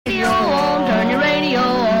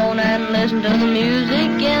listen to the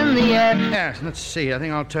music in the air. Yes, let's see. I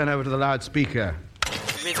think I'll turn over to the loudspeaker.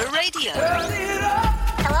 River Radio.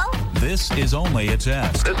 Hello? This is only a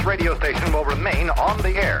test. This radio station will remain on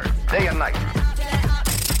the air, day and night.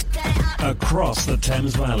 Across the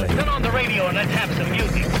Thames Valley. Turn on the radio and let's have some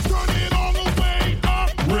music. Turn it all the way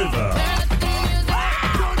up. River.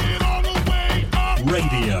 Turn it all the way up.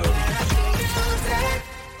 Radio.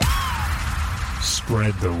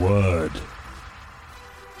 Spread the word.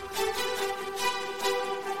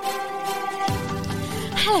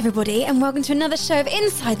 Hello everybody and welcome to another show of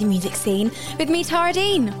Inside the Music Scene with me, Tara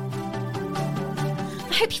Dean.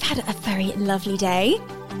 I hope you've had a very lovely day.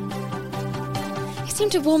 It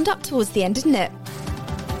seemed to have warmed up towards the end, didn't it?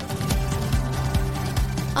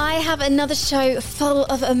 I have another show full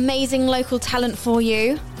of amazing local talent for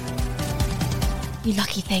you. You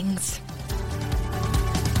lucky things.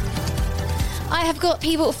 I have got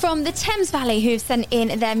people from the Thames Valley who've sent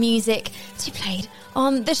in their music to be played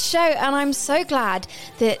on the show, and I'm so glad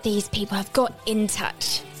that these people have got in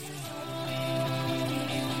touch.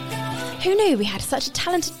 Who knew we had such a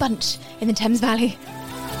talented bunch in the Thames Valley?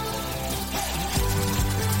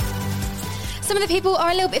 Some of the people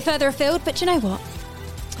are a little bit further afield, but you know what?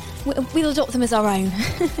 We'll adopt them as our own.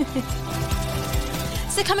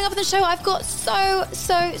 So coming up on the show, I've got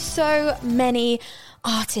so many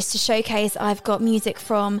artists to showcase. I've got music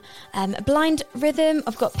from Blind Rhythm,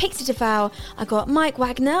 I've got Pixie DeVow, I've got Mike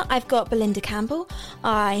Wagner, I've got Belinda Campbell,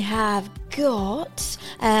 I have got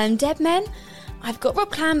Deb Men, I've got Rob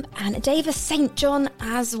Clamp and Davis St. John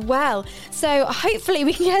as well. So hopefully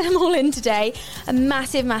we can get them all in today. A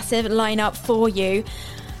massive lineup for you.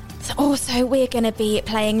 So also, we're going to be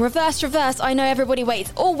playing Reverse. I know everybody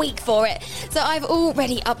waits all week for it. So I've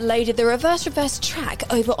already uploaded the Reverse track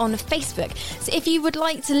over on Facebook. So if you would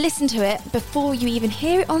like to listen to it before you even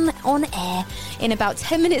hear it on air in about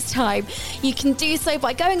 10 minutes' time, you can do so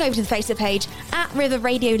by going over to the Facebook page at River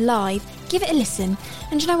Radio Live. Give it a listen.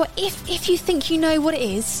 And you know what? If you think you know what it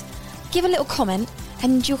is, give a little comment.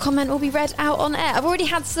 And your comment will be read out on air. I've already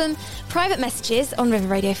had some private messages on River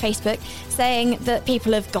Radio Facebook saying that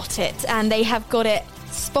people have got it and they have got it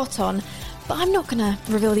spot on. But I'm not going to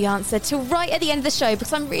reveal the answer till right at the end of the show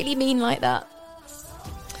because I'm really mean like that.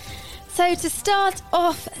 So to start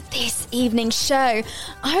off this evening's show,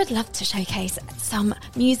 I would love to showcase some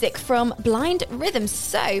music from Blind Rhythm.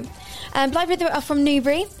 So, Blind Rhythm are from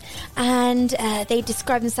Newbury, and they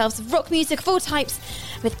describe themselves as rock music of all types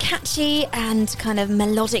with catchy and kind of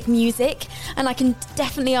melodic music. And I can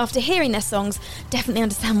definitely, after hearing their songs, definitely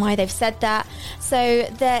understand why they've said that. So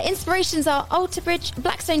their inspirations are Alter Bridge,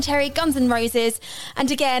 Blackstone Cherry, Guns N' Roses,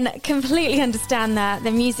 and again, completely understand that.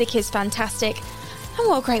 The music is fantastic. And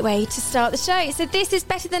what a great way to start the show. So this is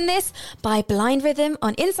Better Than This by Blind Rhythm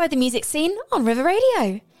on Inside the Music Scene on River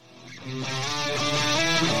Radio.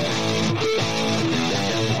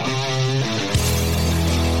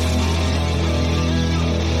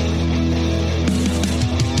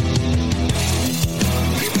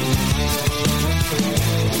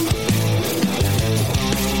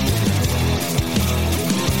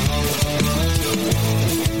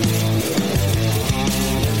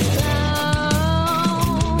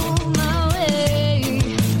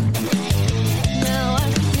 Now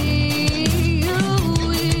I see you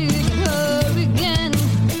with her.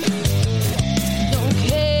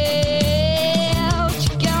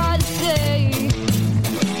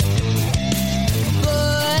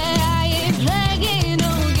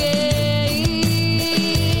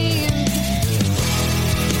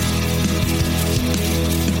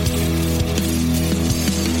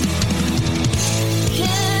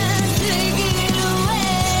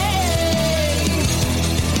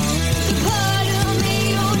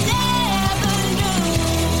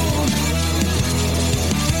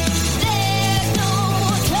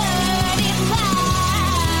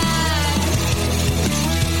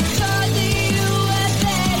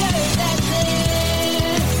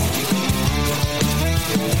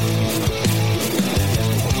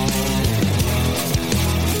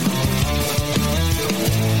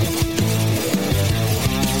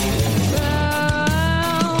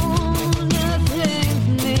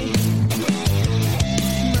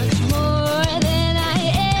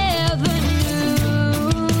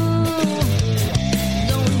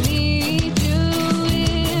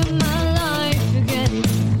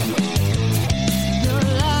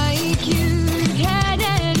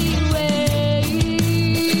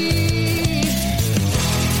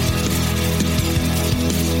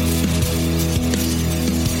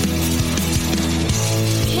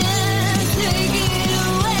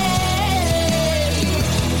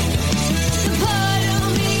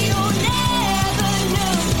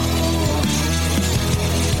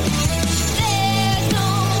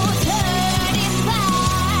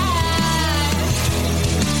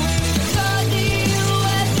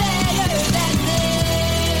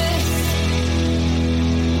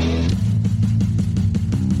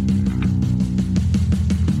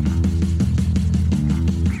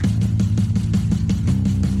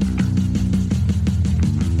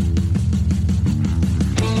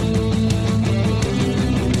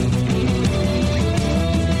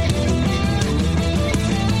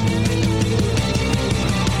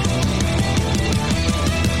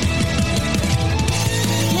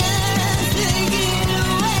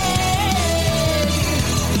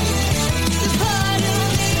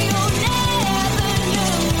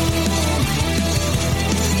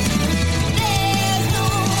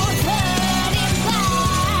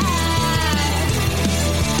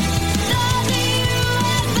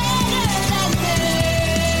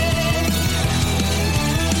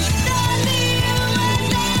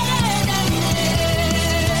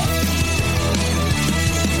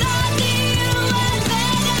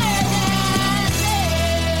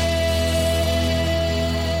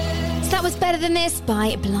 That was Better Than This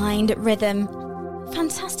by Blind Rhythm.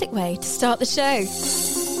 Fantastic way to start the show.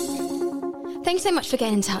 Thanks so much for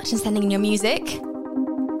getting in touch and sending in your music.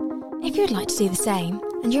 If you would like to do the same,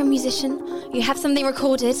 and you're a musician, you have something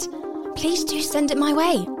recorded, please do send it my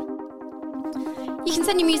way. You can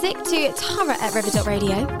send your music to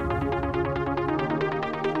tara@river.radio,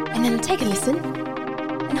 and then take a listen,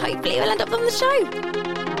 and hopefully you'll end up on the show.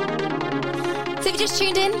 So if you just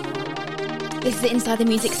tuned in, this is Inside the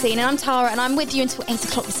Music Scene, and I'm Tara, and I'm with you until 8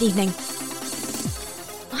 o'clock this evening.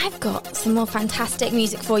 I've got some more fantastic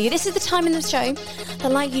music for you. This is the time in the show that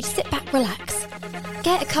I'd like you to sit back, relax,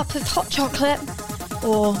 get a cup of hot chocolate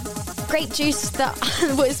or grape juice, that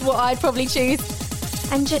was what I'd probably choose,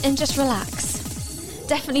 and just relax.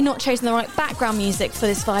 Definitely not chosen the right background music for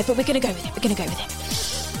this vibe, but we're going to go with it.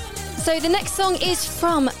 So the next song is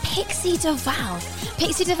from Pixie DeVow.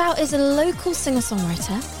 Pixie DeVow is a local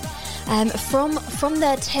singer-songwriter from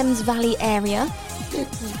the Thames Valley area.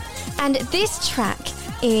 And this track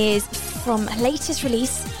is from her latest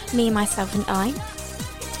release, Me, Myself and I.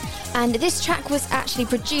 And this track was actually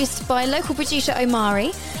produced by local producer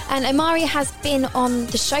Omari. And Omari has been on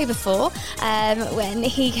the show before when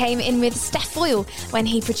he came in with Steph Boyle when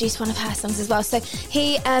he produced one of her songs as well. So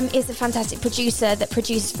he is a fantastic producer that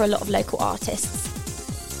produces for a lot of local artists.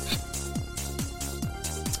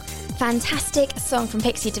 Fantastic song from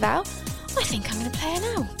Pixie DeVow. I think I'm going to play it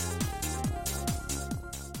now.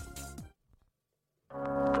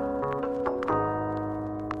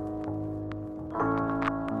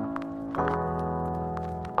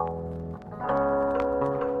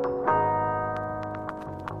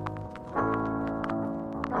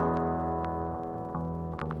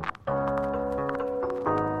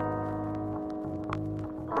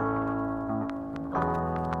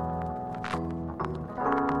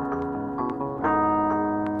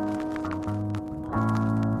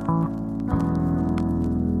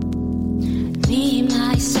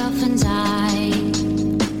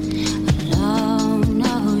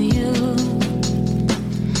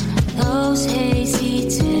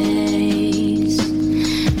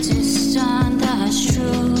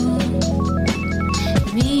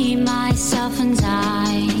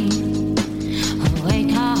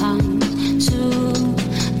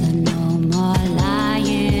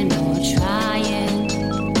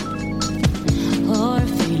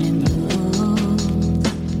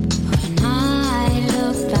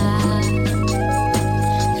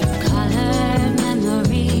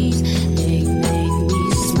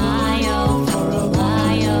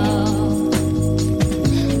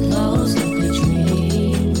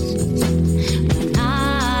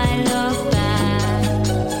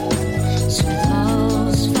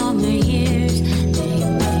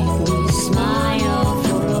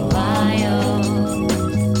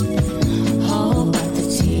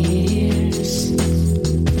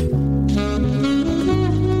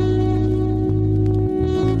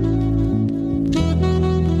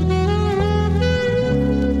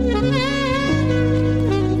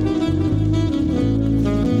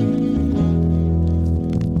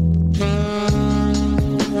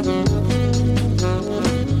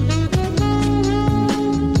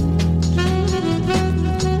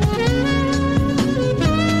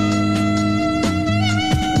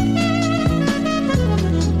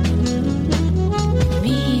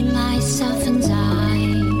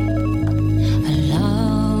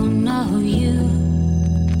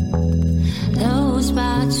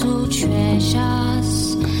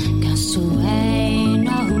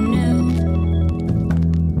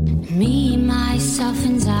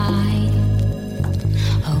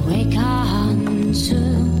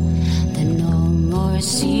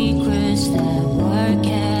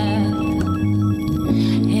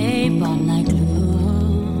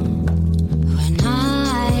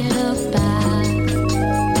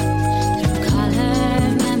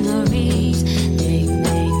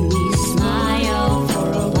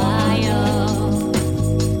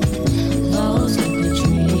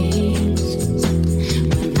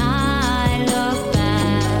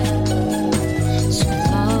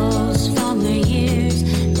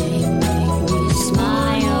 They make me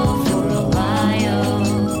smile for a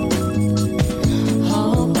while.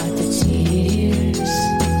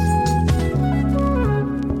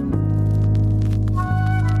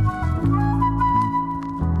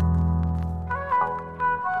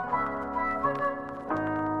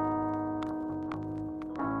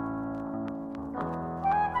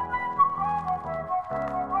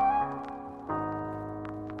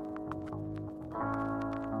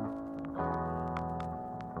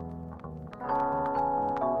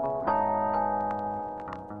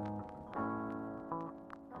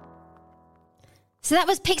 So that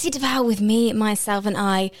was Pixie DeVow with Me, Myself and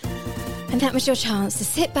I. And that was your chance to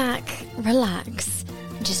sit back, relax,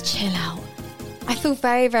 and just chill out. I feel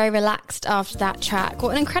very, very relaxed after that track.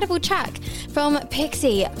 What an incredible track from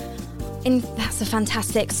Pixie. That's a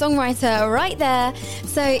fantastic songwriter right there.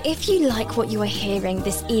 So if you like what you are hearing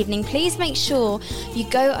this evening, please make sure you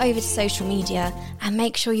go over to social media and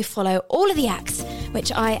make sure you follow all of the acts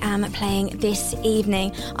which I am playing this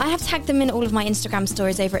evening. I have tagged them in all of my Instagram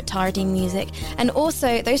stories over at Tara Dean Music, and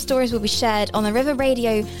also those stories will be shared on the River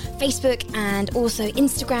Radio Facebook and also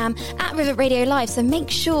Instagram at River Radio Live. So make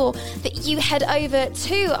sure that you head over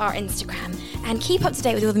to our Instagram and keep up to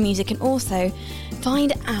date with all the music, and also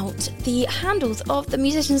find out the handles of the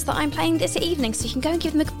musicians that I'm playing this evening, so you can go and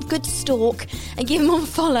give them a good stalk and give them a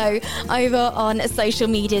follow over on social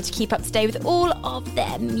media to keep up to date with all of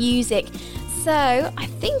their music. So I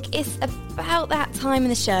think it's about that time in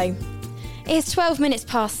the show. It's 12 minutes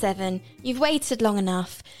past 7. You've waited long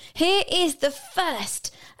enough. Here is the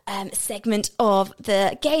first segment of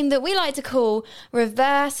the game that we like to call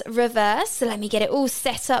Reverse Reverse. So let me get it all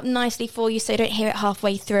set up nicely for you so you don't hear it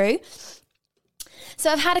halfway through. So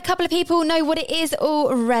I've had a couple of people know what it is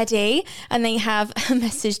already, and they have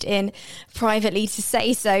messaged in privately to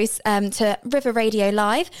say so to River Radio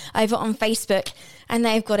Live over on Facebook, and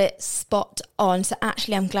they've got it spot on. So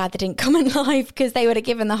actually, I'm glad they didn't comment live because they would have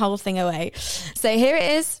given the whole thing away. So here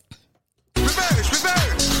it is. Reverse.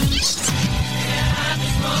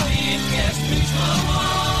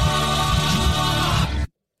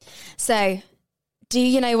 So, do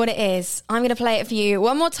you know what it is? I'm going to play it for you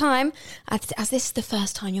one more time, as this is the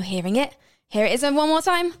first time you're hearing it. Here it is one more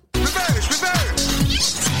time. Reverse.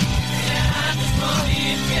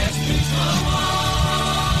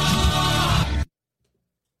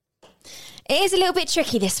 It is a little bit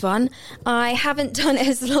tricky, this one. I haven't done it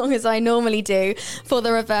as long as I normally do for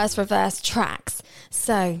the reverse tracks.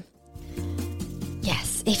 So,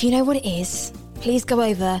 yes, if you know what it is, please go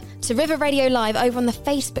over to River Radio Live over on the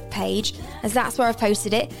Facebook page, as that's where I've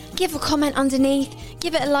posted it. Give a comment underneath,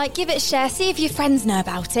 give it a like, give it a share, see if your friends know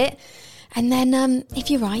about it. And then, if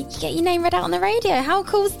you're right, you get your name read out on the radio. How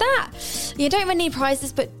cool is that? You don't win any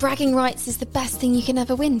prizes, but bragging rights is the best thing you can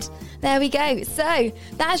ever win. There we go. So,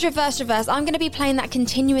 that is Reverse. I'm going to be playing that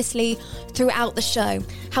continuously throughout the show.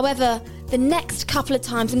 However, the next couple of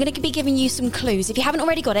times, I'm going to be giving you some clues. If you haven't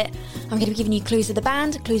already got it, I'm going to be giving you clues of the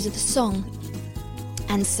band, clues of the song,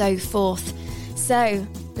 and so forth. So,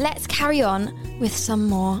 let's carry on with some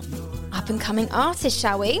more up-and-coming artists,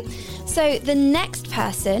 shall we? So the next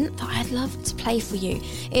person that I'd love to play for you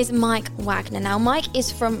is Mike Wagner. Now, Mike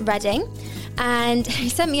is from Reading, and he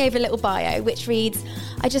sent me over a little bio which reads,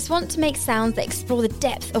 "I just want to make sounds that explore the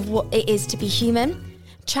depth of what it is to be human.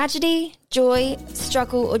 Tragedy, joy,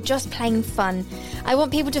 struggle, or just plain fun. I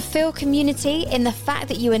want people to feel community in the fact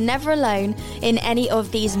that you are never alone in any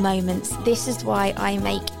of these moments. This is why I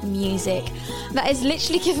make music." That is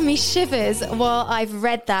literally giving me shivers while I've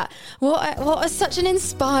read that. What is such an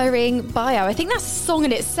inspiring bio. I think that's a song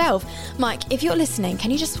in itself. Mike, if you're listening,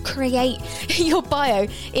 can you just create your bio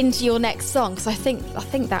into your next song? Because I think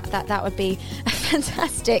that would be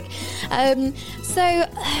fantastic. So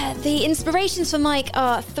the inspirations for Mike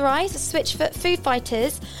are Thrice, Switchfoot, Foo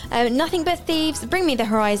Fighters, Nothing But Thieves, Bring Me the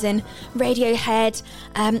Horizon, Radiohead,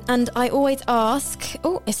 and I always ask,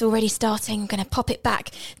 oh, it's already starting. I'm going to pop it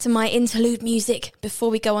back to my interlude music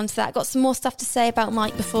before we go on to that. Got some more stuff to say about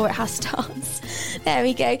Mike before it has starts. There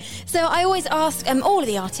we go. So I always ask all of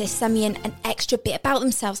the artists send me an extra bit about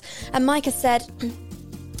themselves, and Mike has said,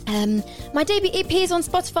 my debut EP is on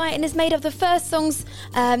Spotify and is made of the first songs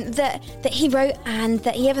that he wrote and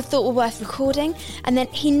that he ever thought were worth recording. And then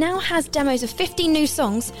he now has demos of 15 new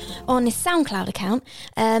songs on his SoundCloud account.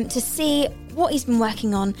 To see what he's been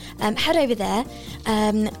working on, head over there.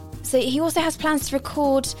 So he also has plans to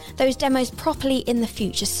record those demos properly in the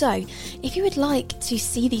future. So if you would like to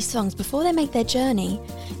see these songs before they make their journey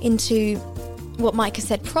into what Mike has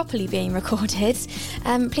said properly being recorded,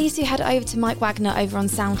 please do head over to Mike Wagner over on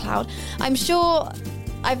SoundCloud. I'm sure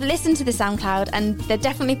I've listened to the SoundCloud and they're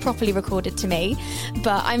definitely properly recorded to me,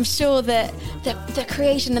 but I'm sure that the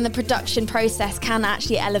creation and the production process can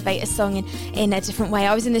actually elevate a song in a different way.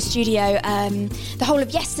 I was in the studio the whole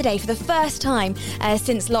of yesterday for the first time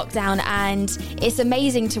since lockdown, and it's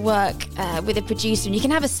amazing to work with a producer. And you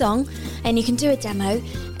can have a song and you can do a demo,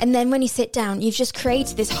 and then when you sit down, you've just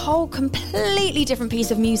created this whole completely different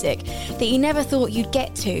piece of music that you never thought you'd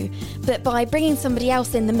get to. But by bringing somebody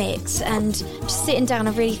else in the mix and just sitting down and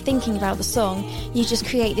of really thinking about the song, you just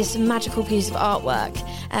create this magical piece of artwork.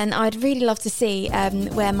 And I'd really love to see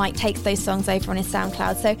where Mike takes those songs over on his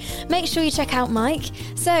SoundCloud. So make sure you check out Mike.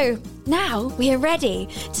 So now we are ready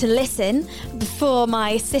to listen before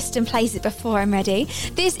my system plays it before I'm ready.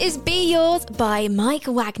 This is Be Yours by Mike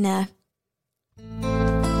Wagner.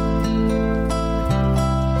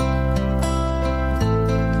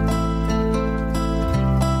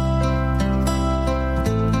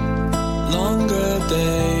 Longer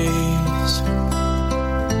days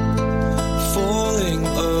falling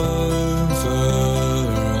over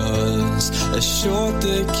us, a short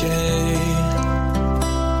decay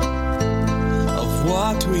of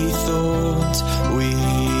what we thought we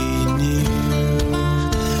knew,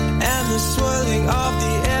 and the swirling of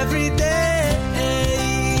the everyday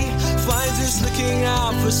finds us looking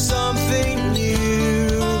out for something new,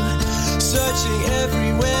 searching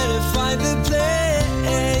everywhere to find the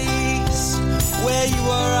place where you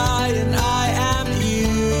are I and I am you.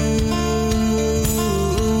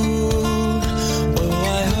 Oh,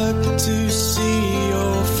 I hope to see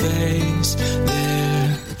your face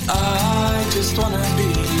there. I just wanna be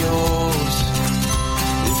yours.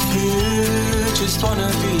 If you just wanna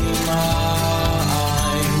be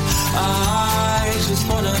mine, I just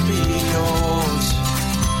wanna be yours.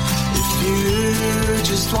 If you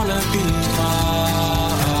just wanna be mine.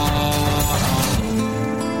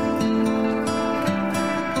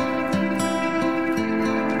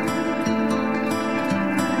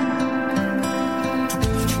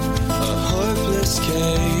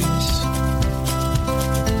 Case.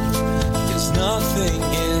 There's nothing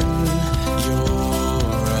in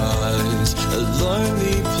your eyes. A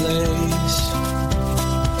lonely place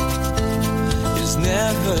is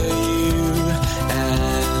never you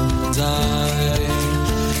and I.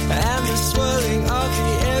 And the swirling of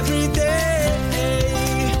the everyday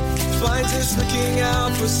finds us looking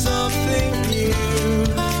out for something new,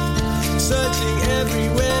 searching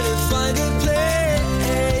everywhere to find a place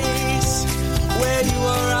where you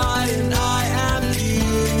are I and I am you.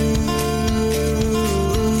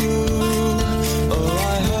 Oh,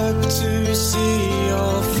 I hope to see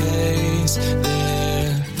your face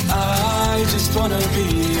there. I just wanna be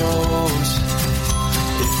yours.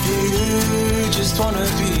 If you just wanna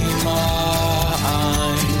be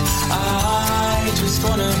mine, I just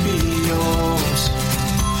wanna be yours.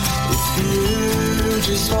 If you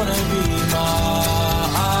just wanna be mine,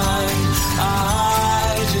 I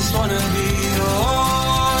just wanna be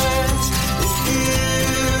yours. If you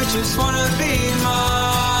just wanna be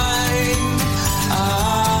mine, I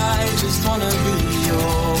just wanna be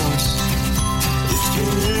yours. If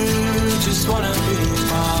you just wanna be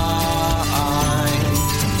mine,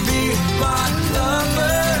 be my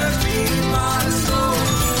lover, be my soul,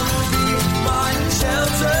 be my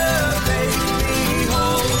shelter, make me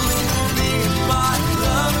whole. Be my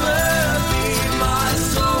lover, be my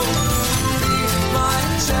soul, be my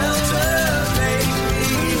shelter, make me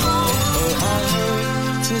whole. Oh, I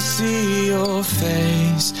hope to see your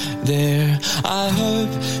face there. I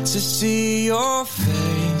hope to see your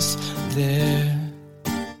face there.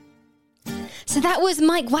 So that was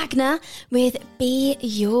Mike Wagner with Be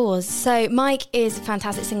Yours. So Mike is a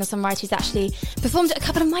fantastic singer-songwriter who's actually performed at a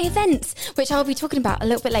couple of my events, which I'll be talking about a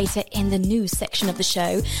little bit later in the news section of the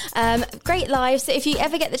show. Great live. So if you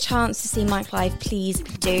ever get the chance to see Mike live, please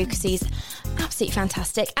do, because he's absolutely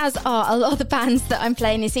fantastic, as are a lot of the bands that I'm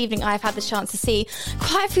playing this evening. I've had the chance to see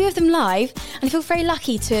quite a few of them live, and I feel very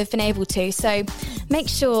lucky to have been able to. So make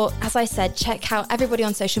sure, as I said, check out everybody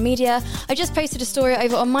on social media. I just posted a story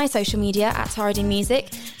over on my social media at Taradin Music.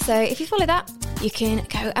 So if you follow that, you can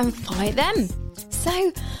go and follow them. So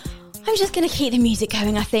I'm just going to keep the music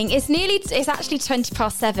going, I think. It's actually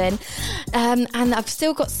 7:20, and I've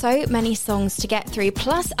still got so many songs to get through,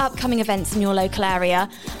 plus upcoming events in your local area,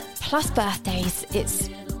 plus birthdays. It's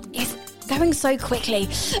going so quickly.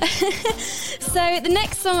 So the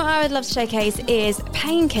next song I would love to showcase is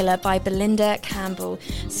Painkiller by Belinda Campbell.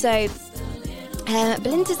 So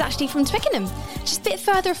Belinda's actually from Twickenham, just a bit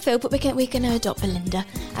further afield, but we're going to adopt Belinda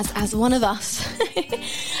as one of us.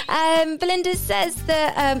 Belinda says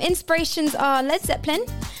that inspirations are Led Zeppelin,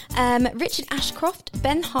 Richard Ashcroft,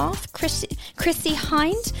 Ben Harth, Chrissie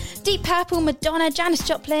Hynde, Deep Purple, Madonna, Janis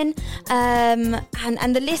Joplin, and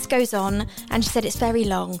the list goes on. And she said it's very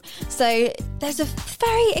long. So there's a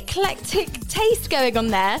very eclectic taste going on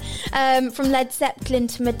there, from Led Zeppelin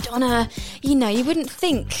to Madonna. You know, you wouldn't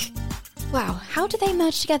think, wow, how do they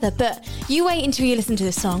merge together? But you wait until you listen to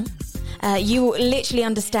the song. You will literally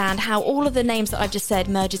understand how all of the names that I've just said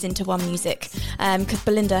merges into one music, because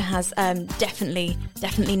Belinda has definitely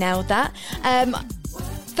nailed that.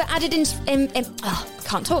 For added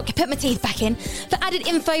can't talk. I put my teeth back in. For added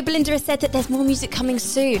info, Belinda has said that there's more music coming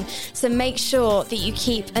soon, so make sure that you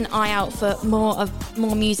keep an eye out for more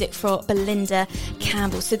music for Belinda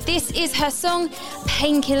Campbell. So this is her song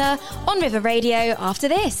Painkiller on River Radio after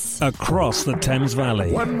this. Across the Thames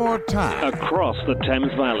Valley. One more time. Across the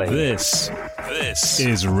Thames Valley. This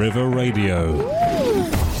is River Radio.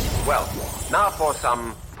 Well, now for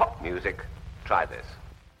some pop music. Try this.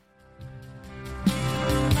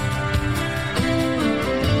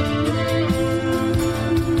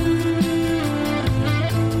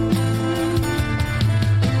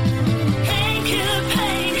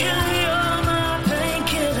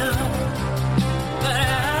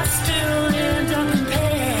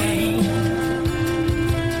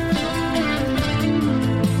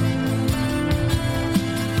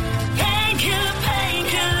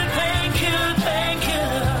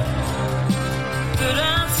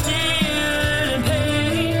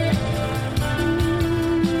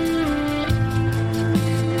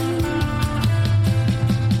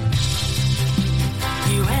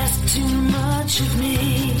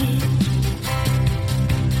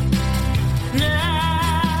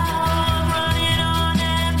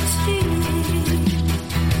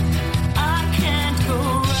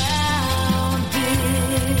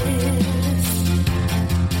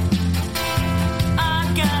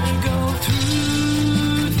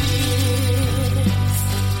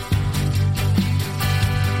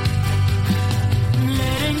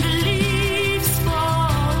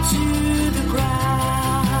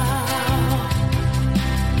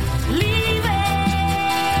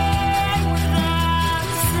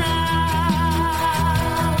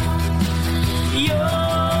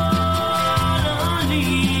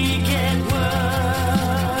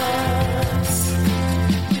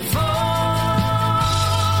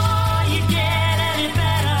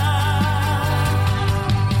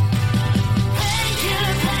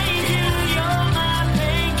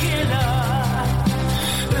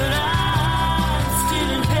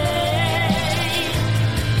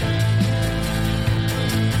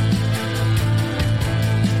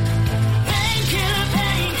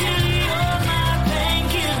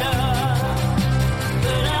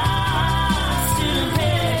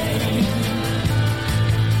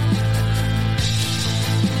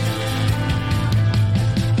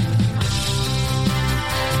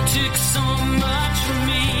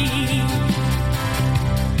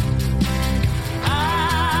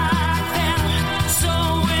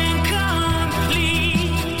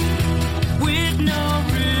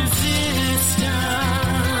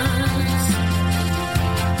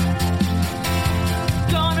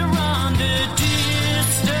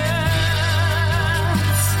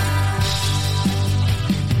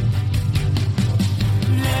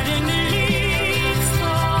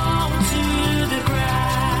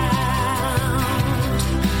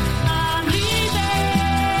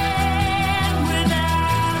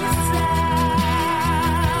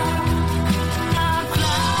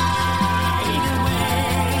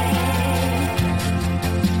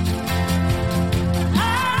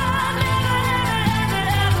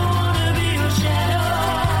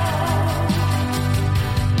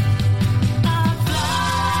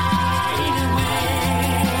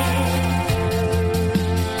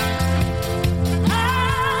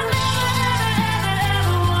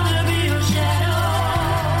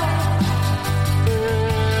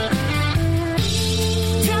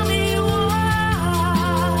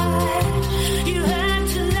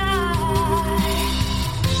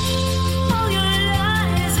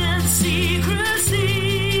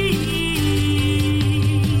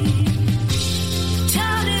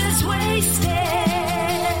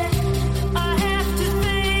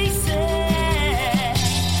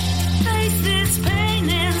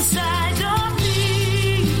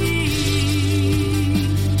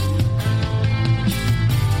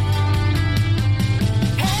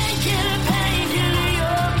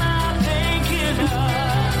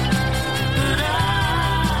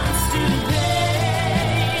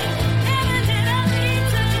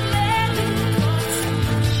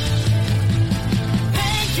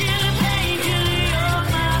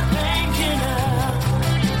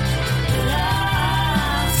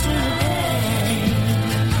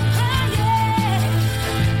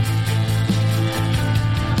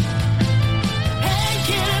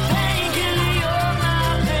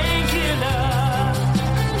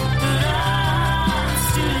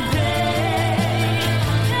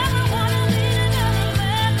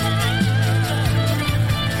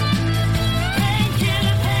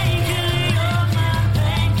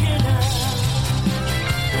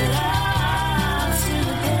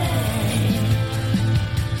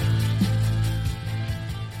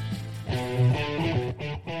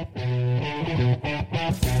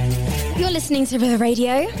 You're listening to River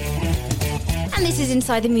Radio, and this is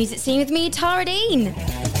Inside the Music Scene with me, Tara Dean.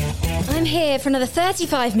 I'm here for another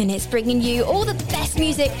 35 minutes, bringing you all the best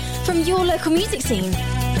music from your local music scene.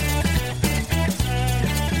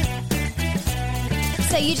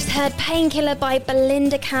 So you just heard Painkiller by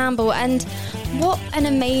Belinda Campbell, and what an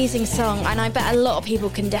amazing song, and I bet a lot of people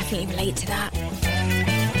can definitely relate to that.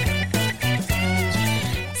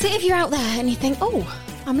 So if you're out there and you think, oh,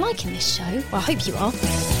 I'm liking this show, well, I hope you are.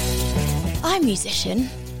 I'm a musician,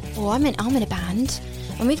 or I'm in a band,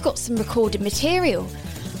 and we've got some recorded material.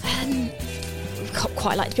 We'd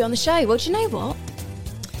quite like to be on the show. Well, do you know what?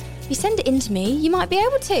 If you send it in to me, you might be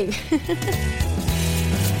able to.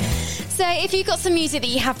 So if you've got some music that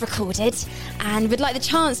you have recorded and would like the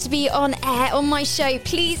chance to be on air on my show,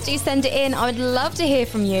 please do send it in. I would love to hear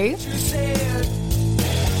from you.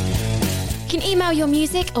 You can email your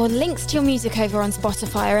music or links to your music over on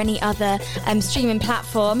Spotify or any other streaming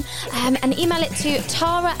platform, and email it to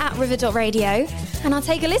tara@river.radio, and I'll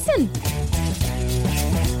take a listen.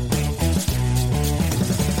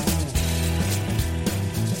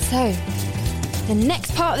 So, the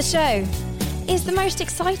next part of the show is the most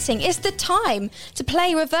exciting. It's the time to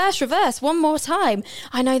play Reverse Reverse one more time.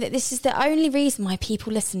 I know that this is the only reason why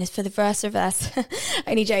people listen is for the Reverse Reverse.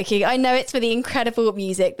 Only joking. I know it's for the incredible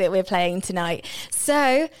music that we're playing tonight.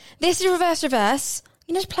 So, this is Reverse Reverse.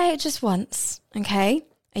 You just play it just once, okay?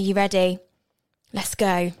 Are you ready? Let's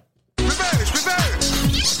go. Reverse, reverse.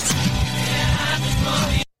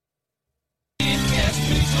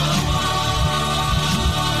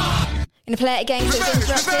 Gonna play it again so it's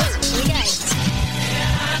interrupted. Here we go.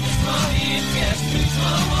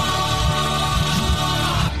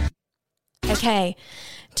 Okay,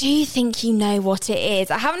 do you think you know what it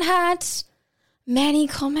is? I haven't had many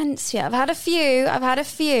comments yet. I've had a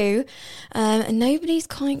few, and nobody's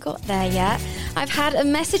quite got there yet. I've had a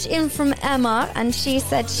message in from Emma, and she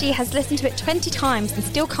said she has listened to it 20 times and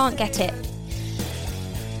still can't get it.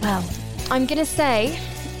 Well, I'm going to say,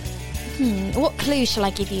 what clue shall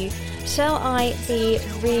I give you? Shall I be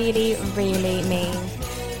really, really mean?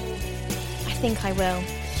 I think I will.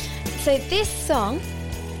 So this song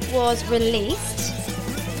was released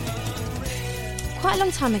quite a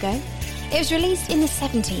long time ago. It was released in the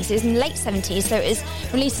 70s. It was in the late 70s, so it was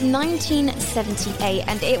released in 1978,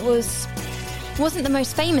 and it wasn't the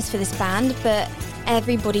most famous for this band, but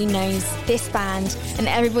everybody knows this band, and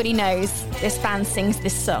everybody knows this band sings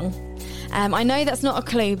this song. I know that's not a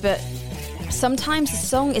clue, but sometimes the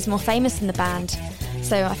song is more famous than the band,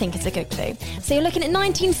 so I think it's a good clue. So you're looking at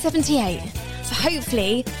 1978, so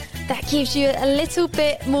hopefully that gives you a little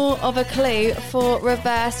bit more of a clue for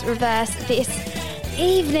Reverse Reverse this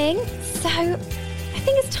evening. So I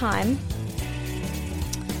think it's time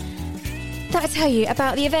that I tell you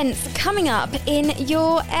about the events coming up in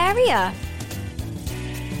your area.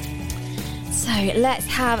 So let's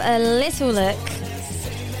have a little look.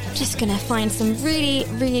 Just going to find some really,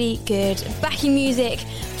 really good backing music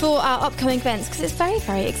for our upcoming events, because it's very,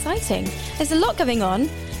 very exciting. There's a lot going on,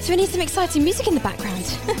 so we need some exciting music in the background.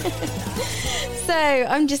 So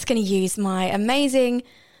I'm just going to use my amazing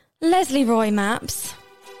Leslie Roy maps.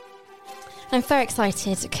 I'm very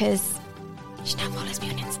excited because she now follows me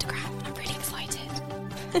on Instagram. I'm really excited.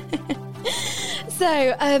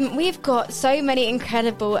 So we've got so many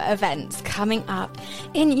incredible events coming up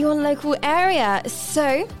in your local area.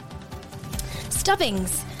 So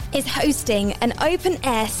Stubbings is hosting an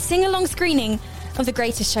open-air sing-along screening of The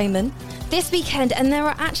Greatest Showman this weekend, and there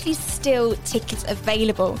are actually still tickets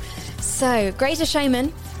available. So, Greatest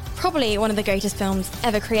Showman, probably one of the greatest films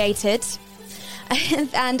ever created,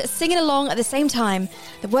 and singing along at the same time.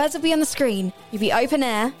 The words will be on the screen. You'll be open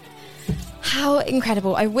air. How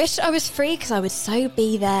incredible. I wish I was free because I would so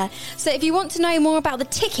be there. So if you want to know more about the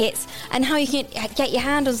tickets and how you can get your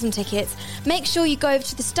hand on some tickets, make sure you go over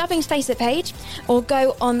to the Stubbings Facebook page or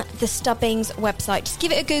go on the Stubbings website. Just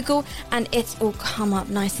give it a Google and it will come up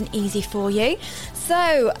nice and easy for you.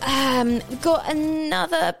 So, we've got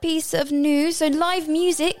another piece of news. So live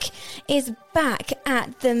music is back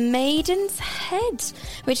at the Maiden's Head,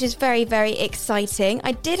 which is very, very exciting.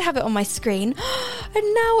 I did have it on my screen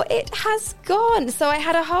and now it has gone. So I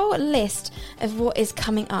had a whole list of what is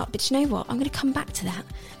coming up. But you know what? I'm going to come back to that.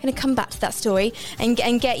 I'm going to come back to that story and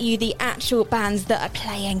get you the actual bands that are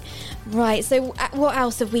playing. Right, so what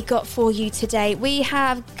else have we got for you today? We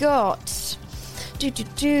have got...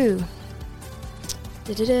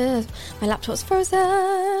 My laptop's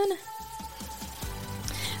frozen.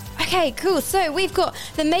 Okay, cool. So we've got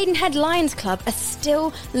the Maidenhead Lions Club are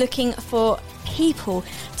still looking for people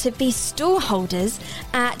to be stall holders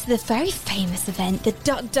at the very famous event, the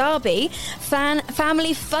Duck Derby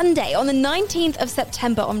Family Fun Day on the 19th of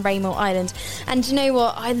September on Raymore Island. And you know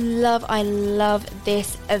what? I love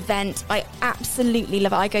this event. I absolutely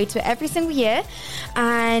love it. I go to it every single year,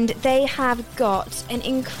 and they have got an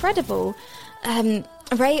incredible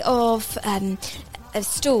array of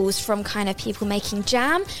stalls from kind of people making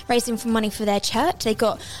jam, raising for money for their church. They've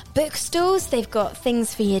got book stalls, they've got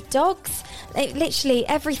things for your dogs, literally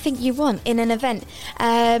everything you want in an event.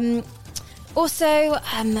 Also,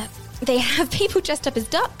 they have people dressed up as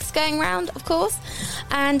ducks going around, of course,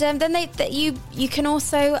 and then you can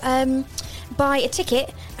also buy a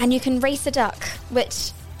ticket and you can race a duck,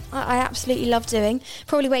 which I absolutely love doing.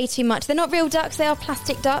 Probably way too much. They're not real ducks, they are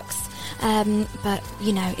plastic ducks. But,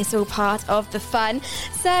 you know, it's all part of the fun.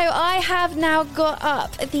 So I have now got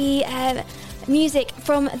up the music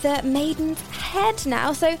from the Maiden's Head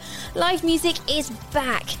now. So live music is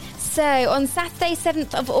back. So on Saturday,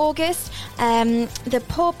 7th of August, the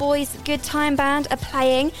Poor Boys Good Time Band are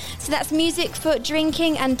playing. So that's music for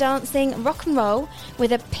drinking and dancing, rock and roll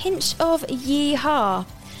with a pinch of yee-haw.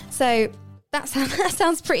 So that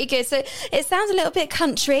sounds pretty good. So it sounds a little bit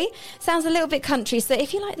country. So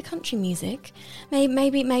if you like the country music,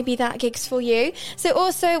 maybe that gig's for you. So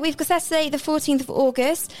also we've got Saturday the 14th of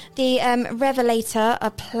August, the Revelator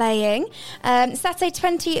are playing. Saturday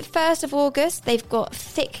 21st of August, they've got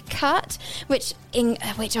Thick Cut, which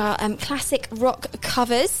are classic rock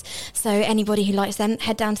covers. So anybody who likes them,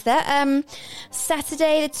 head down to there.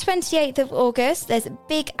 Saturday the 28th of August, there's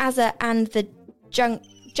Big Azza and the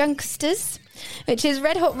Junksters, which is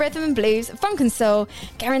red hot rhythm and blues, funk and soul,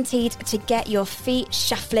 guaranteed to get your feet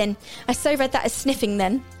shuffling. I so read that as sniffing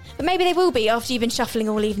then, but maybe they will be after you've been shuffling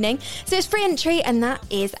all evening. So it's free entry, and that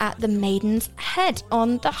is at the Maiden's Head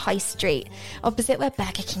on the High Street, opposite where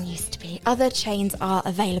Burger King used to be. Other chains are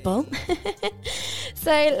available.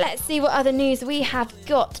 So let's see what other news we have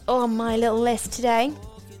got on my little list today.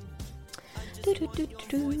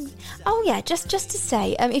 Oh yeah, just to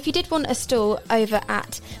say, if you did want a stall over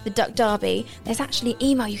at the Duck Derby, there's actually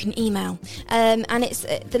email you can email, and it's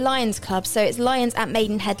the Lions Club, so it's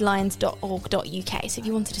lions@maidenheadlions.org.uk. So if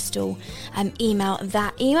you wanted a stall, email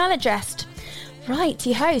that email address.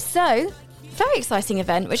 Righty-ho, so very exciting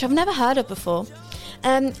event which I've never heard of before.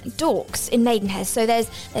 Dorks in Maidenhead. So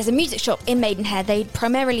there's a music shop in Maidenhead. They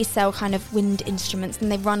primarily sell kind of wind instruments,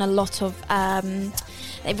 and they run a lot of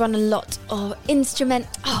instrument.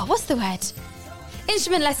 Oh, what's the word?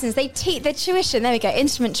 Instrument lessons. They teach their tuition. There we go.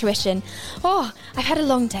 Instrument tuition. Oh, I've had a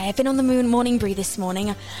long day. I've been on the morning brew this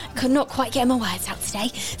morning. I could not quite get my words out today.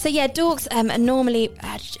 So yeah, Dorks are normally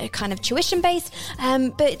kind of tuition based,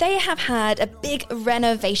 but they have had a big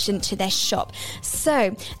renovation to their shop.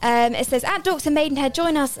 So it says, at Dorks in Maidenhead,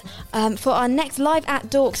 join us for our next live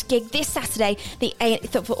at Dorks gig this Saturday, the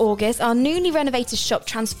 8th of August. Our newly renovated shop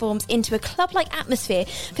transforms into a club-like atmosphere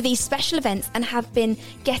for these special events and have been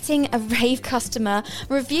getting a rave customer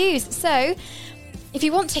reviews. So if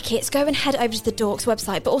you want tickets, go and head over to the Dorks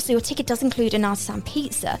website, but also your ticket does include an artisan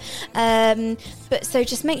pizza, but so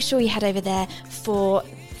just make sure you head over there for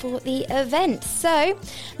the event. So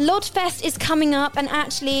Lodfest is coming up, and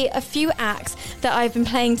actually a few acts that I've been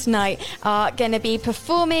playing tonight are going to be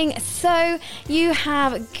performing. So you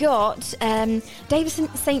have got Davison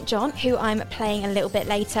St. John, who I'm playing a little bit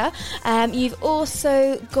later. You've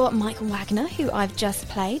also got Michael Wagner, who I've just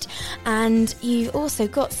played, and you've also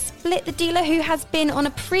got Split the Dealer, who has been on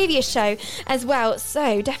a previous show as well.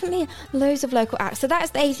 So definitely loads of local acts. So that is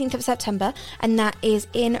the 18th of September, and that is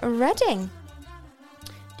in Reading.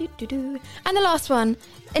 And the last one,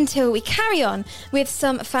 until we carry on with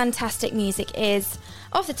some fantastic music, is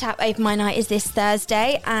Off the Tap Open Mic Night is this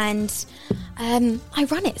Thursday, and I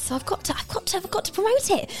run it, so I've got to promote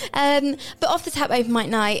it. But Off the Tap Open Mic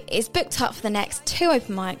Night is booked up for the next 2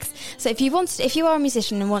 open mics. So if you are a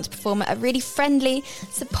musician and want to perform at a really friendly,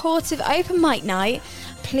 supportive open mic night,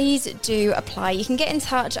 please do apply. You can get in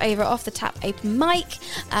touch over Off the Tap Open Mic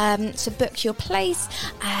to book your place,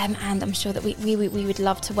 and I'm sure that we would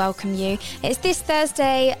love to welcome you. It's this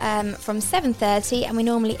Thursday from 7:30, and we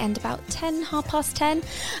normally end about 10:30,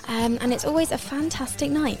 and it's always a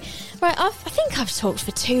fantastic night. Right, I think I've talked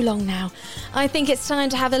for too long now. I think it's time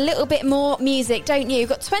to have a little bit more music, don't you? We've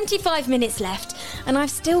got 25 minutes left, and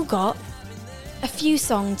I've still got a few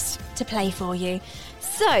songs to play for you.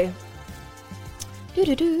 So what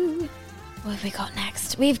have we got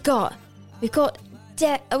next? We've got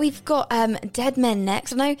Dead Men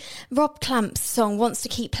next. I know Rob Clamp's song Wants to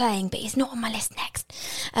Keep Playing, but he's not on my list next.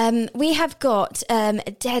 We have got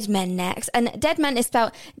Dead Men next, and Dead Men is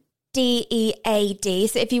spelled DEAD,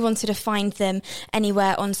 so if you wanted to find them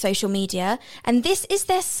anywhere on social media. And this is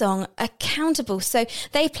their song Accountable. So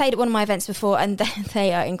they played at one of my events before, and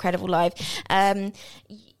they are incredible live. Their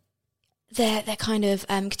kind of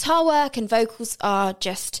guitar work and vocals are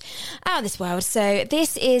just out of this world. So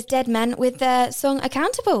this is Dead Men with their song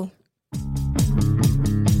Accountable.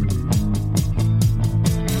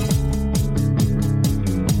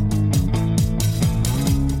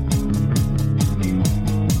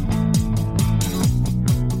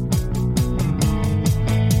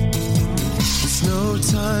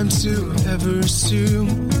 Time to ever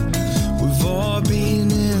assume we've all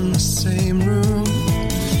been in the same room.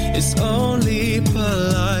 It's only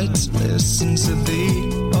polite to listen to the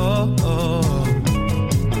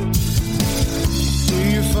Do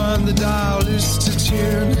you find the dial is to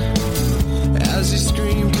tune as you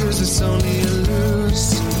scream, 'cause it's only a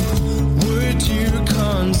lose? Would you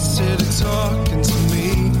consider talking to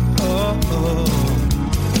me?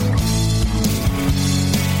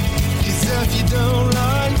 If you don't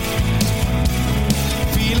like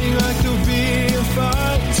feeling like there'll be a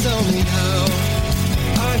fight, tell me how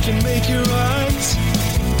I can make it right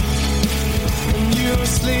when you're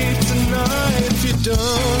asleep tonight. If you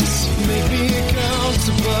don't make me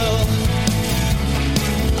accountable,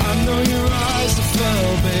 I know your eyes are fell,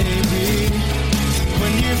 baby.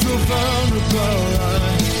 When you feel vulnerable, I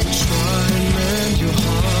try and mend your heart.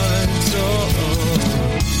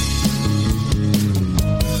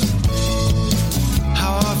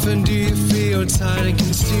 Often do you feel tired and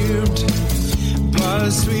consumed by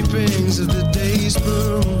the sweepings of the day's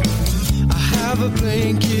boom? I have a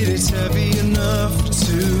blanket, it's heavy enough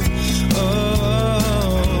to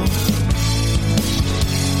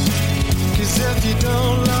Cause if you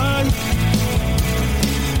don't like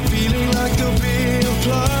feeling like there'll be a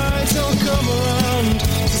plight, don't come around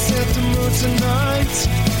to set the mood tonight.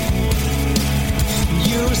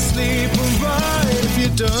 You're asleep, alright. If you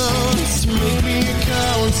don't make me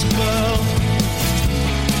accountable,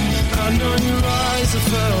 I know your eyes are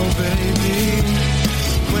fell, baby.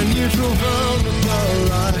 When you feel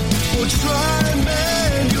vulnerable, I will try and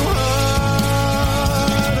mend your heart.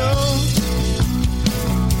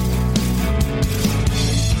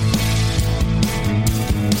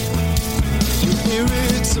 You're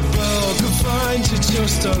irritable, confined to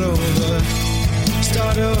just start over.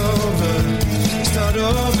 Start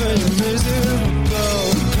over, you're miserable,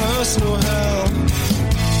 personal hell.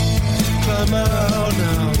 Climb out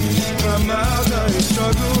now, you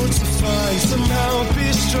struggle to find somehow.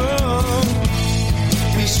 Be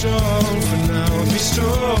strong for now, be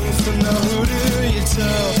strong for now. Who do you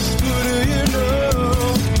tell, who do you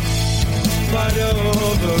know? Fight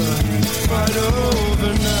over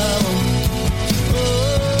now.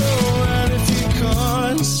 Oh, and if you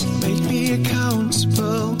can't make me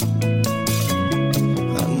accountable,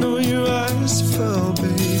 your eyes fell,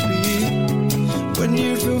 baby. When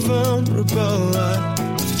you feel vulnerable, I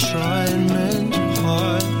try and mend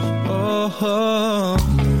your heart.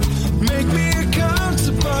 Make me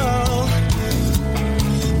accountable.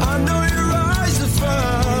 I know your eyes are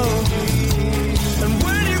foul. And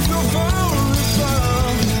when you feel vulnerable,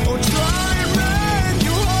 oh, try and mend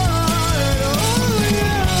your heart. Oh,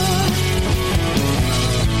 yeah.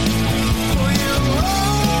 Oh, you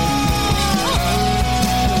are.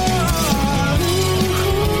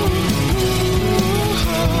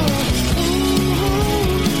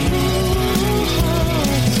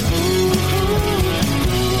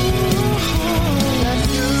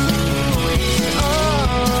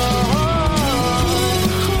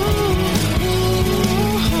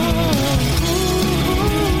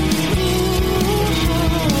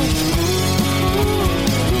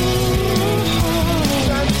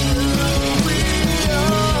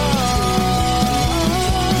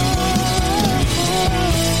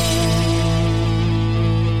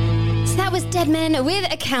 Deadmen with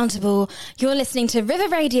Accountable. You're listening to River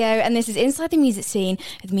Radio, and this is Inside the Music Scene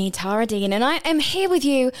with me, Tara Dean, and I am here with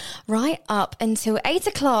you right up until 8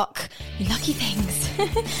 o'clock. You lucky things.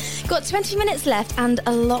 Got 20 minutes left and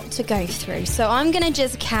a lot to go through, so I'm going to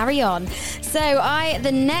just carry on. So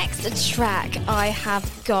the next track I have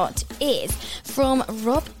got is from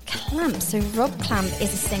Rob Clamp. So Rob Clamp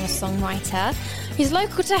is a singer-songwriter. He's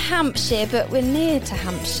local to Hampshire, but we're near to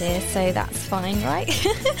Hampshire, so that's fine, right?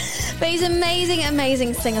 But he's an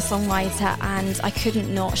amazing singer-songwriter, and I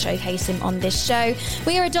couldn't not showcase him on this show.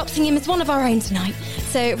 We are adopting him as one of our own tonight.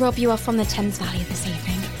 So, Rob, you are from the Thames Valley this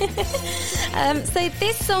evening. So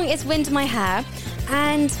this song is Wind My Hair,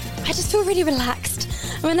 and I just feel really relaxed.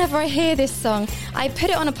 whenever I hear this song, I put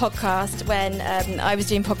it on a podcast when I was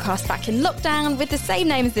doing podcasts back in lockdown with the same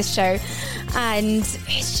name as this show, and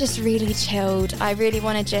it's just really chilled. I really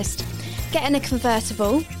want to just get in a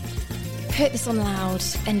convertible, put this on loud,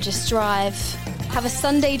 and just drive. Have a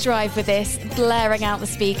Sunday drive with this, blaring out the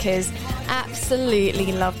speakers.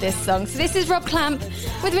 Absolutely love this song. So this is Rob Clamp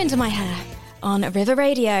with Wind in My Hair on River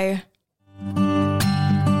Radio.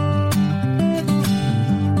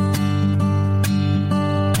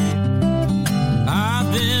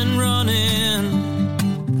 I've been running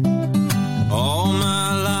all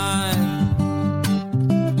my life.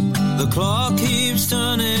 The clock keeps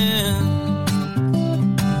turning,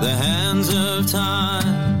 the hands of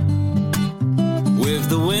time. With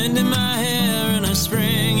the wind in my hair and a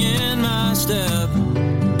spring in my step,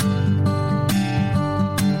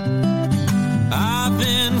 I've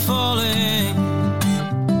been falling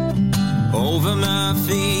over my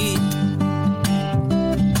feet.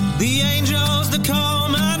 The angels that call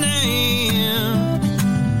my name,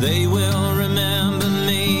 they will remember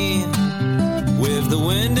me. With the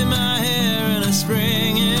wind in my hair and a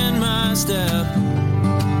spring in my step,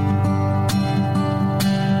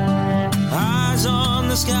 eyes on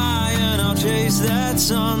the sky and I'll chase that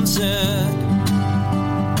sunset.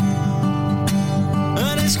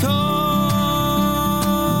 And it's cold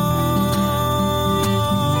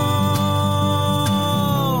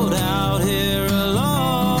out here alone,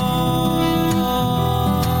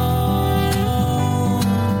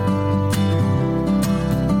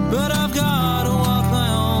 but I've got to walk my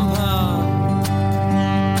own path,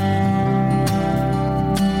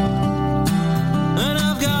 and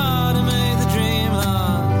I've got to make the dream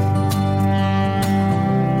last.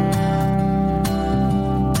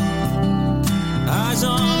 Eyes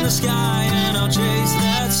on the sky and I'll chase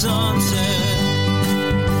that sunset.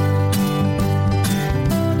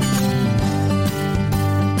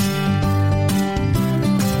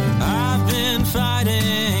 I've been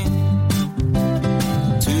fighting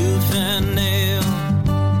tooth and nail.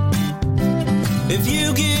 If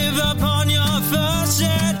you give up on your first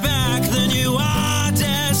setback, then you are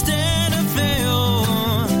destined to fail.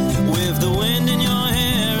 With the wind in your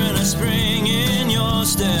hair and a spring in your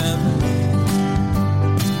step,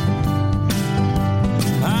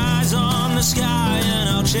 eyes on the sky and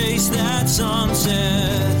I'll chase that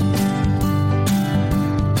sunset.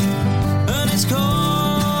 And it's cold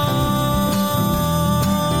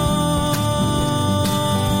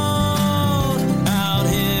out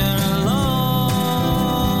here alone,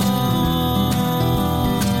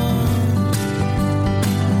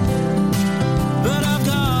 but I've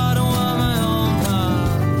got to walk my own path,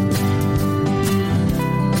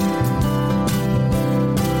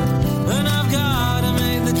 and I've got to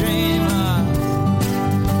make the dream last.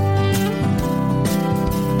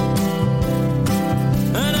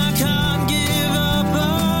 And I can't give up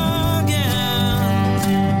again.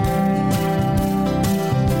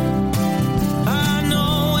 I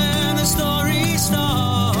know where the story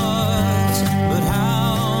starts, but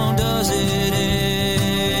how does it end?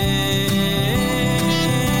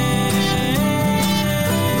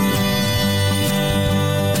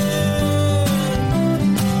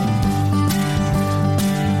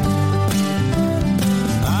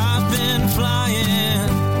 I've been flying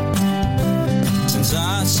since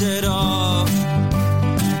I set off.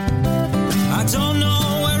 I don't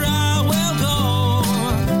know where I will go,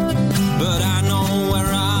 but I know where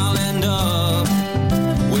I'll end up.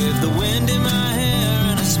 With the wind in my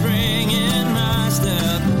hair and a spring in my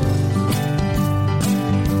step,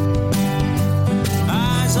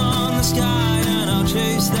 eyes on the sky and I'll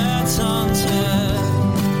chase that sunset.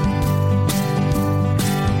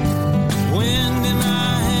 Wind in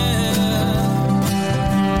my hair,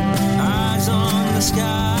 eyes on the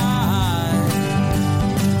sky.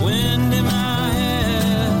 Wind in my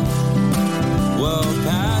hair, world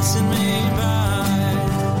passing me by.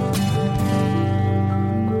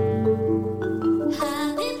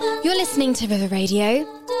 You're listening to River Radio.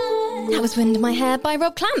 That was Wind in My Hair by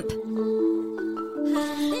Rob Clamp.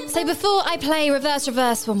 So before I play Reverse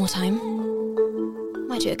Reverse one more time,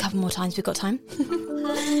 might do it a couple more times, we've got time.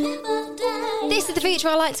 This is the feature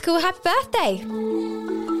I like to call Happy Birthday.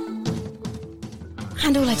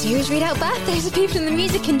 And all I do is read out birthdays of people in the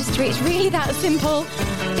music industry. It's really that simple.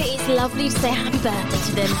 But it's lovely to say happy birthday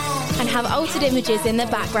to them and have altered images in the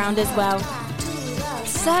background as well.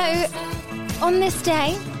 So, on this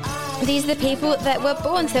day, these are the people that were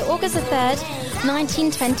born. So August the 3rd,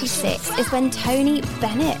 1926 is when Tony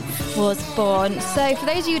Bennett was born. So for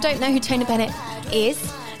those of you who don't know who Tony Bennett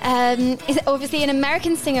is obviously an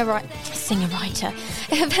American singer-writer.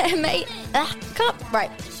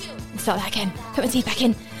 start that again. Put my teeth back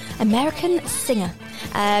in. American singer.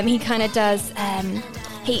 He kind of does.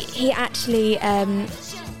 He actually.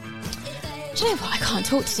 Do you know what? I can't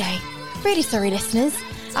talk today. Really sorry, listeners.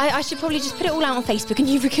 I should probably just put it all out on Facebook and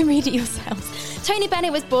you can read it yourselves. Tony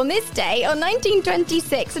Bennett was born this day on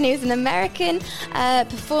 1926 and he was an American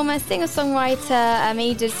performer, singer-songwriter.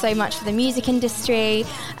 He did so much for the music industry.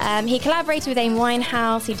 He collaborated with Amy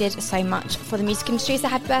Winehouse. He did so much for the music industry. So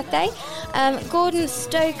happy birthday. Gordon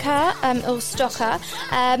Stoker,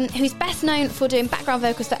 who's best known for doing background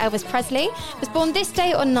vocals for Elvis Presley, was born this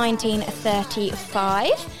day on 1935.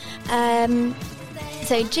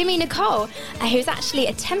 So Jimmy Nicole, who's actually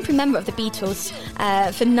a temporary member of the Beatles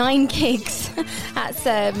for 9 gigs. That's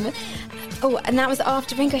and that was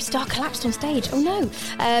after Ringo Starr collapsed on stage. Oh no!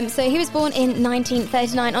 So he was born in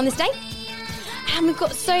 1939 on this day. And we've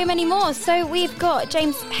got so many more. So we've got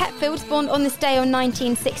James Hetfield, born on this day on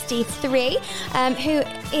 1963, who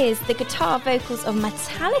is the guitar vocals of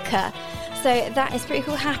Metallica. So that is pretty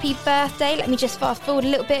cool. Happy birthday. Let me just fast forward a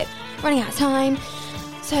little bit. Running out of time.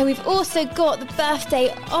 So we've also got the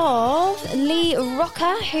birthday of Lee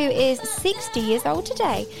Rocker, who is 60 years old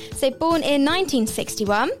today. So born in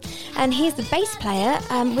 1961, and he's the bass player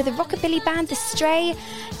with the rockabilly band The Stray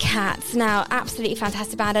Cats. Now, absolutely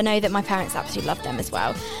fantastic band. I know that my parents absolutely love them as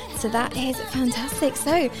well. So that is fantastic.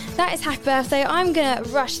 So that is happy birthday. I'm going to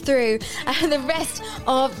rush through the rest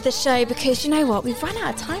of the show because you know what? We've run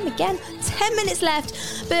out of time again. 10 minutes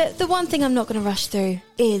left. But the one thing I'm not going to rush through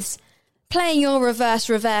is playing your reverse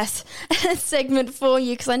segment for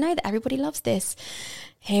you because I know that everybody loves this.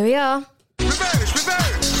 Here we are.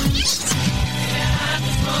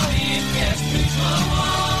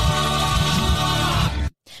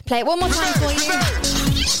 Play it one more time for you.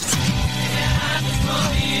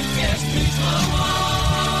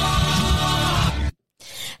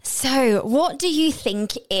 So, what do you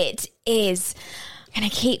think it is? I'm going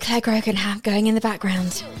to keep Claire Grogan going in the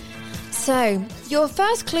background. So, your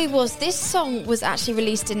first clue was this song was actually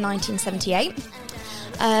released in 1978.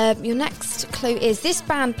 Your next clue is this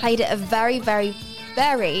band played at a very, very,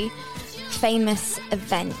 very famous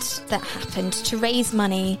event that happened to raise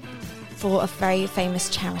money for a very famous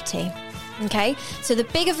charity. Okay, so the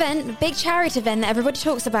big event, the big charity event that everybody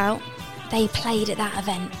talks about, they played at that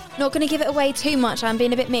event. Not going to give it away too much, I'm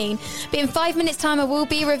being a bit mean. But in 5 minutes' time, I will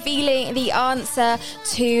be revealing the answer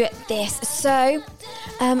to this. So,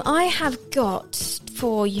 I have got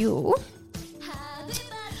for you...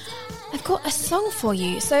 I've got a song for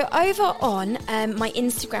you. So over on my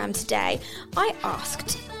Instagram today, I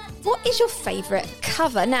asked, what is your favourite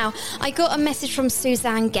cover? Now, I got a message from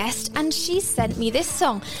Suzanne Guest, and she sent me this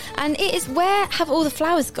song. And it is Where Have All the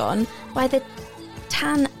Flowers Gone by the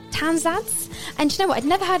Tanzads. And you know what? I'd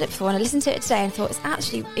never heard it before, and I listened to it today and thought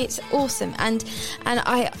it's awesome. And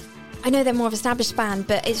I know they're more of an established band,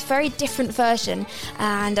 but it's a very different version,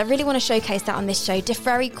 and I really want to showcase that on this show.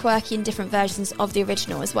 Very quirky and different versions of the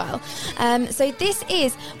original as well. So this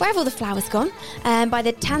is Where Have All the Flowers Gone by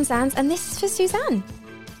the Tanzans, and this is for Suzanne.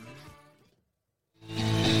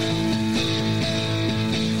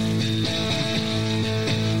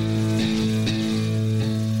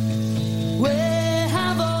 Where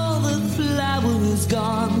have all the flowers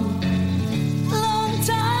gone? Long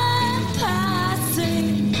time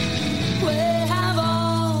passing. Where have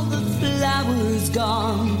all the flowers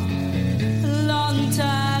gone? A long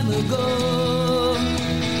time ago.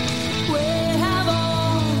 Where have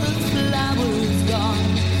all the flowers gone?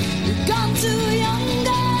 We've gone too young,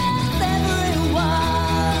 girl,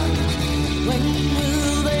 everyone. When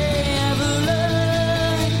will they ever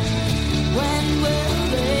learn? When will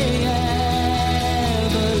they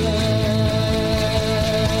ever learn?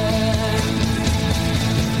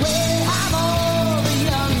 Where have all the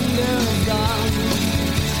young girls gone?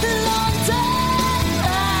 Long time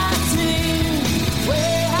passing.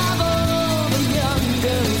 Where have all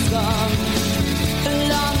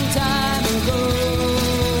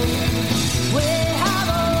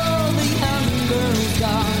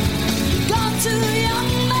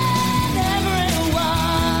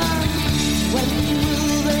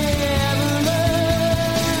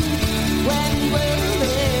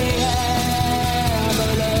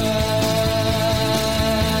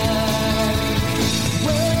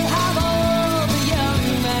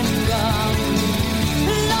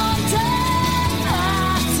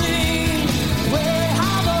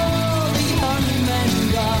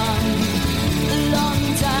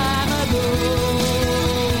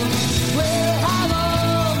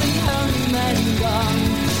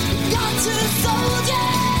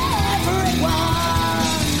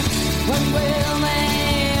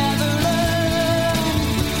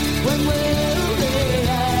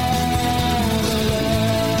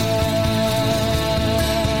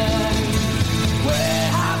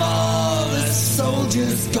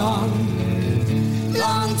gone.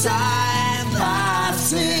 Long time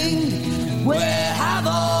passing. Where have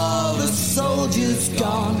all the soldiers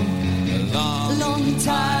gone? A long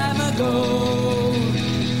time ago.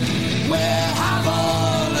 Where have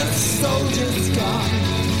all the soldiers gone?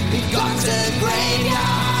 We've gone to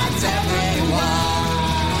graveyards,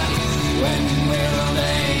 everyone. When will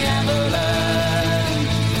they ever learn?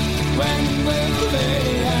 When will they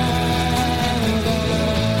ever learn?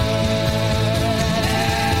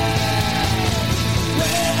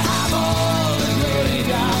 Where have all the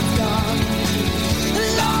graveyards gone? A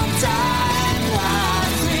long time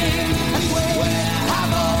passing. And where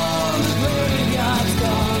have all the graveyards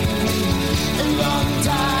gone? A long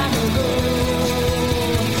time ago.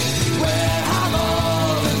 Where have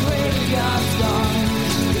all the graveyards gone?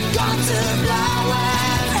 We've gone to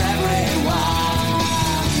flowers, everyone.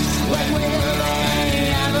 When will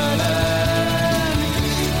they ever learn?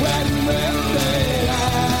 When will they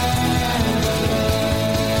ever learn?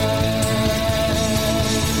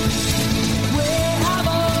 Where have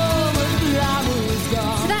all the flowers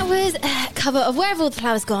gone? So that was a cover of Where Have All the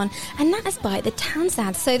Flowers Gone, and that is by the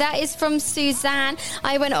Townsend. So that is from Suzanne.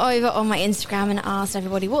 I went over on my Instagram and asked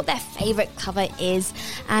everybody what their favourite cover is,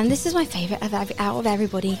 and this is my favourite out of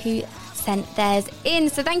everybody who sent theirs in.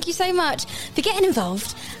 So thank you so much for getting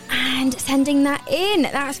involved and sending that in.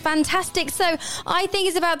 That's fantastic. So I think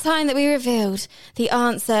it's about time that we revealed the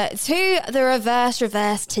answer to the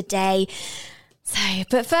reverse today. So,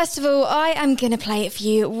 but first of all, I am going to play it for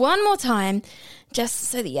you one more time, just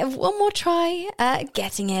so that you have one more try at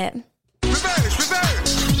getting it. Reverse.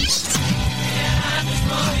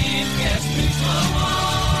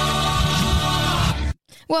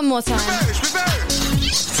 One more time. Reverse.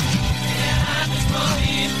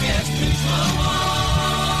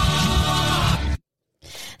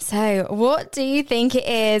 So, what do you think it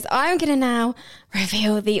is? I'm going to now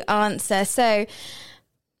reveal the answer. So,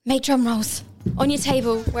 make drum rolls on your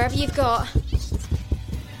table, wherever you've got.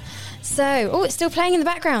 So, oh, it's still playing in the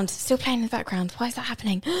background. Still playing in the background. Why is that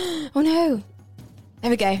happening? Oh, no.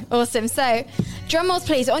 There we go. Awesome. So, drum rolls,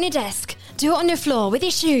 please, on your desk. Do it on your floor with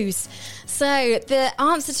your shoes. So, the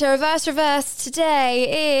answer to reverse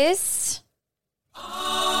today is...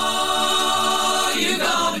 Oh, you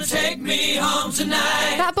gonna take me home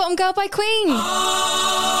tonight? That Bottom Girl by Queen.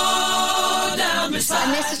 Oh, down beside.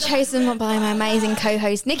 And this was chosen by my amazing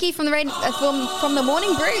co-host Nikki from the from the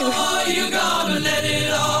Morning Brew. Oh, you gonna let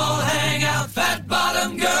it all hang out? Fat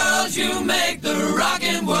bottom girls, you make the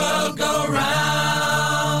rockin' world go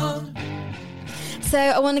round. So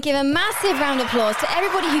I want to give a massive round of applause to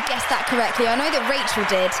everybody who guessed that correctly. I know that Rachel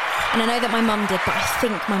did, and I know that my mum did, but I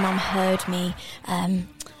think my mum heard me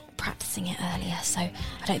practicing it earlier, so I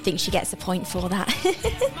don't think she gets a point for that.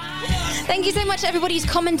 Thank you so much to everybody who's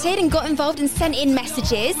commented and got involved and sent in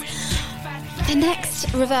messages. The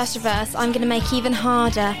next reverse, I'm going to make even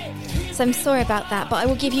harder, so I'm sorry about that, but I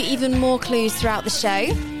will give you even more clues throughout the show.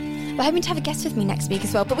 We're hoping to have a guest with me next week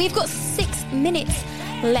as well, but we've got 6 minutes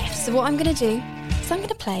left, so what I'm going to do, I'm going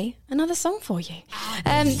to play another song for you.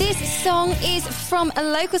 This song is from a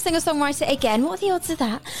local singer-songwriter again. What are the odds of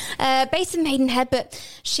that? Based in Maidenhead, but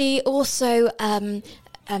she also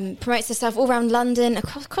promotes herself all around London,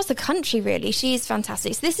 across the country, really. She's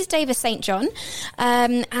fantastic. So this is Dava St. John,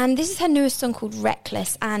 and this is her newest song called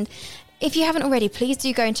Reckless. And if you haven't already, please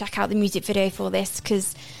do go and check out the music video for this,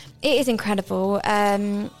 because it is incredible.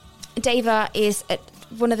 Dava is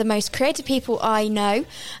one of the most creative people I know,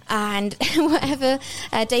 and whatever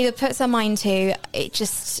Dava puts her mind to, it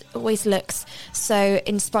just always looks so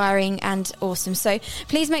inspiring and awesome. So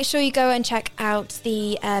please make sure you go and check out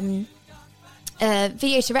the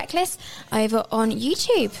video to Reckless over on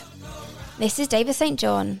YouTube. This is Dava St.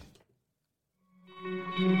 John.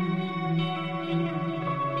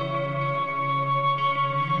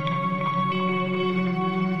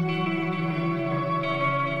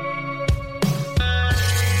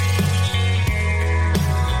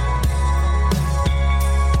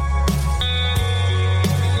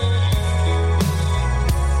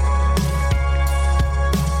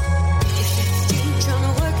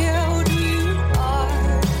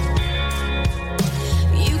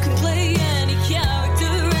 You can play any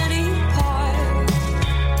character, any part.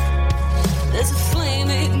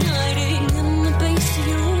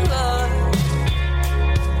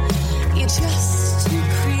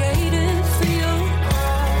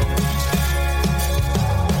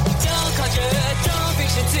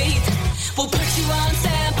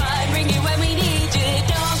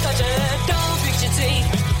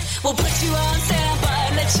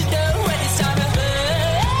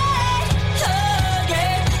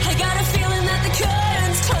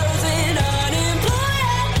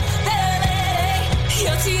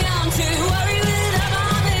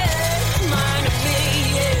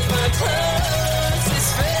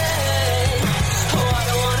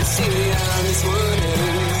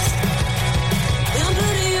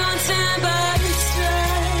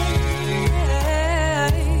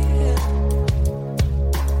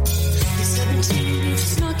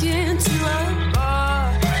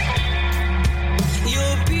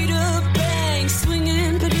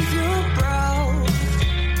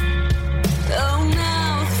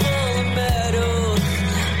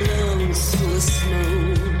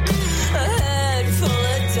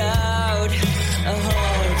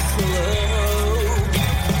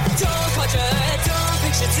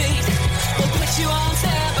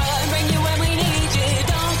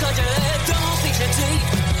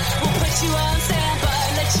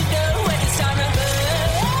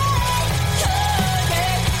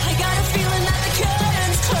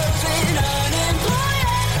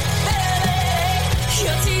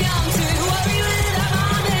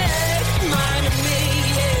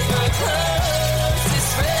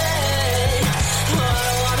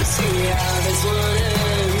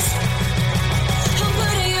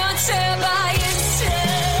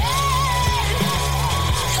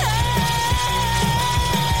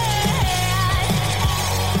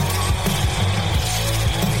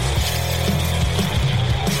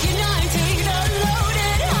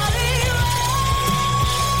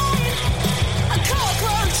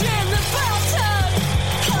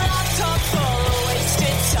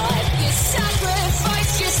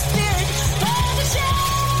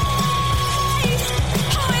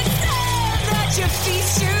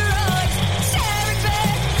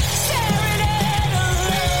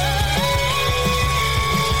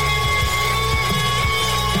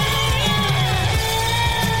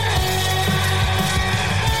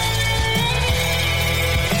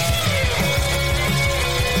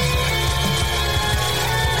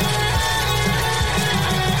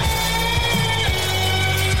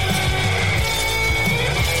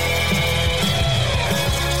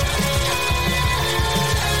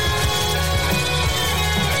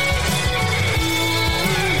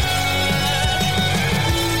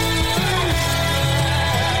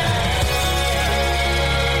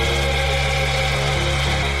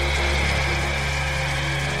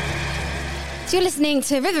 So you're listening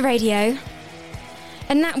to River Radio,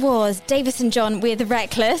 and that was Davis and John with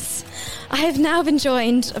Reckless. I have now been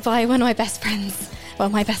joined by one of my best friends. Well,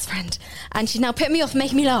 my best friend. And she's now put me off,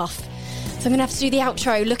 making me laugh. So I'm going to have to do the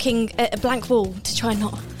outro looking at a blank wall to try and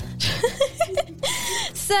not...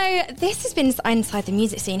 So this has been Inside the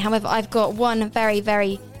Music Scene. However, I've got one very,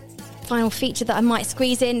 very final feature that I might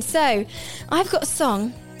squeeze in. So I've got a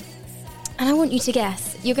song, and I want you to guess.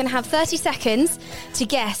 You're going to have 30 seconds to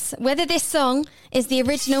guess whether this song is the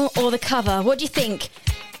original or the cover. What do you think?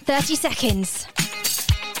 30 seconds.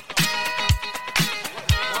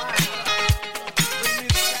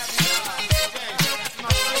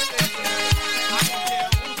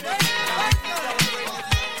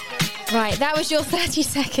 Right, that was your 30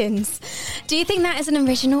 seconds. Do you think that is an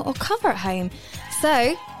original or cover at home?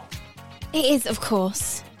 So, it is, of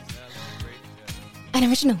course, an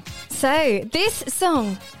original. So, this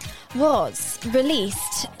song was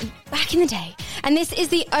released back in the day, and this is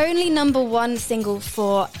the only #1 single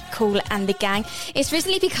for Kool and the Gang. It's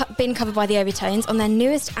recently been covered by the Overtones on their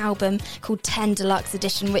newest album called 10 Deluxe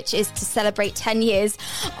Edition, which is to celebrate 10 years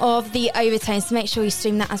of the Overtones. So make sure you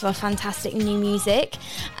stream that as well. Fantastic new music.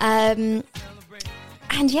 And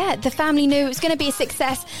yeah, the family knew it was going to be a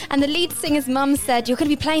success, and the lead singer's mum said, "You're going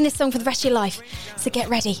to be playing this song for the rest of your life, so get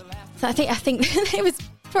ready." So I think it was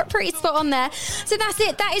pretty spot on there. So that's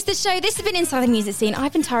it. That is the show. This has been Inside the Music Scene.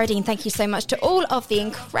 I've been Tara Dean. Thank you so much to all of the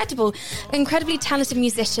incredibly talented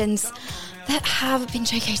musicians that have been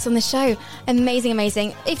showcased on the show.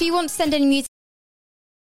 Amazing. If you want to send any music